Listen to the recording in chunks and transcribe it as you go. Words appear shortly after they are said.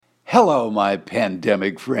Hello, my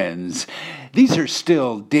pandemic friends. These are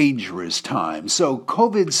still dangerous times, so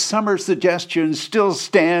COVID's summer suggestion still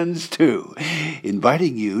stands too,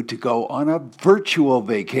 inviting you to go on a virtual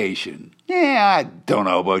vacation. Yeah, I don't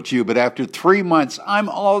know about you, but after 3 months, I'm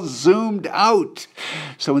all zoomed out.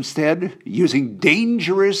 So instead, using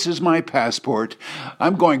dangerous as my passport,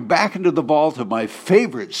 I'm going back into the vault of my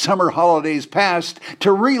favorite summer holidays past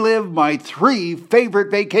to relive my 3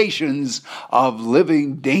 favorite vacations of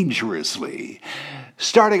living dangerously.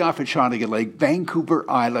 Starting off at Shawnigan Lake, Vancouver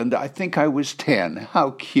Island, I think I was 10.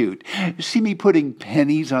 How cute. See me putting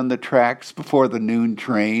pennies on the tracks before the noon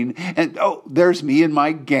train? And, there's me and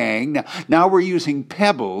my gang. Now we're using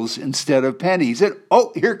pebbles instead of pennies. And,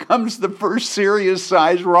 here comes the first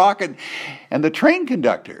serious-sized rocket. And the train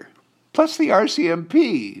conductor. Plus the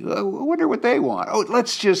RCMP. I wonder what they want.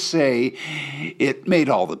 Let's just say it made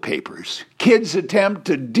all the papers. Kids attempt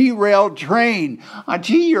to derail train.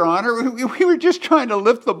 Gee, Your Honor, we were just trying to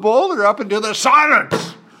lift the boulder up into the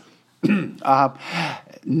silence.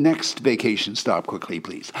 Next vacation stop quickly,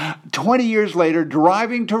 please. 20 years later,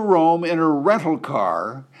 driving to Rome in a rental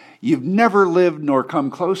car. You've never lived nor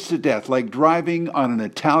come close to death like driving on an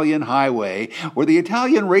Italian highway where the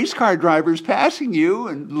Italian race car driver's passing you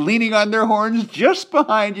and leaning on their horns just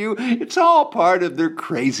behind you. It's all part of their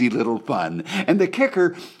crazy little fun. And the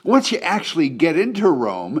kicker, once you actually get into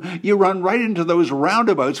Rome, you run right into those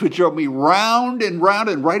roundabouts which drove me round and round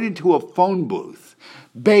and right into a phone booth,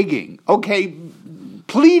 begging,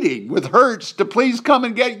 pleading with Hertz to please come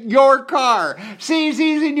and get your car. Si,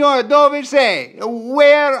 signor, dove sei?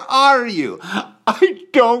 Where are you? I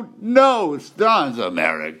don't know. Stans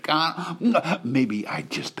Americano. Maybe I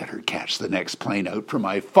just better catch the next plane out for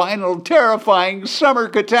my final terrifying summer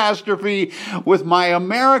catastrophe with my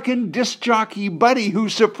American disc jockey buddy who,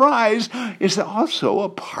 surprise, is also a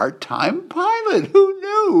part-time pilot. Who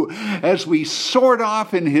knew? As we soared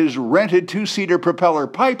off in his rented 2-seater propeller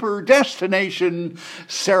Piper, destination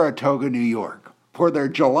Saratoga, New York, for their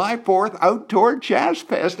July 4th outdoor jazz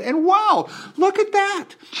fest. And wow, look at that.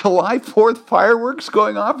 July 4th fireworks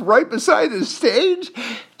going off right beside the stage.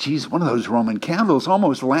 Geez, one of those Roman candles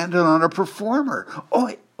almost landed on a performer.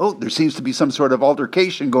 There seems to be some sort of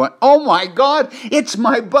altercation going. Oh my God, it's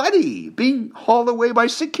my buddy being hauled away by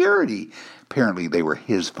security. Apparently they were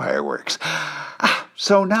his fireworks.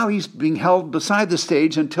 So now he's being held beside the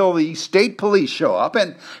stage until the state police show up,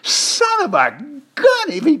 and son of a gun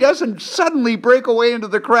if he doesn't suddenly break away into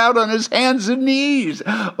the crowd on his hands and knees.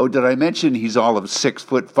 Did I mention he's all of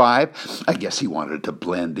 6'5"? I guess he wanted to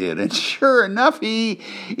blend in, and sure enough, we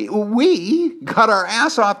got our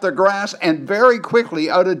ass off the grass and very quickly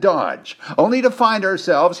out of Dodge, only to find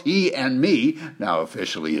ourselves, he and me, now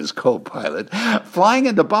officially his co-pilot, flying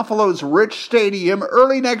into Buffalo's Rich Stadium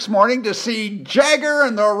early next morning to see Jagger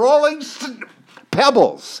and the Rolling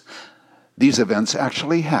Pebbles. These events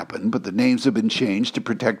actually happened, but the names have been changed to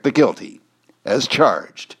protect the guilty. As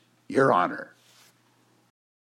charged, Your Honor.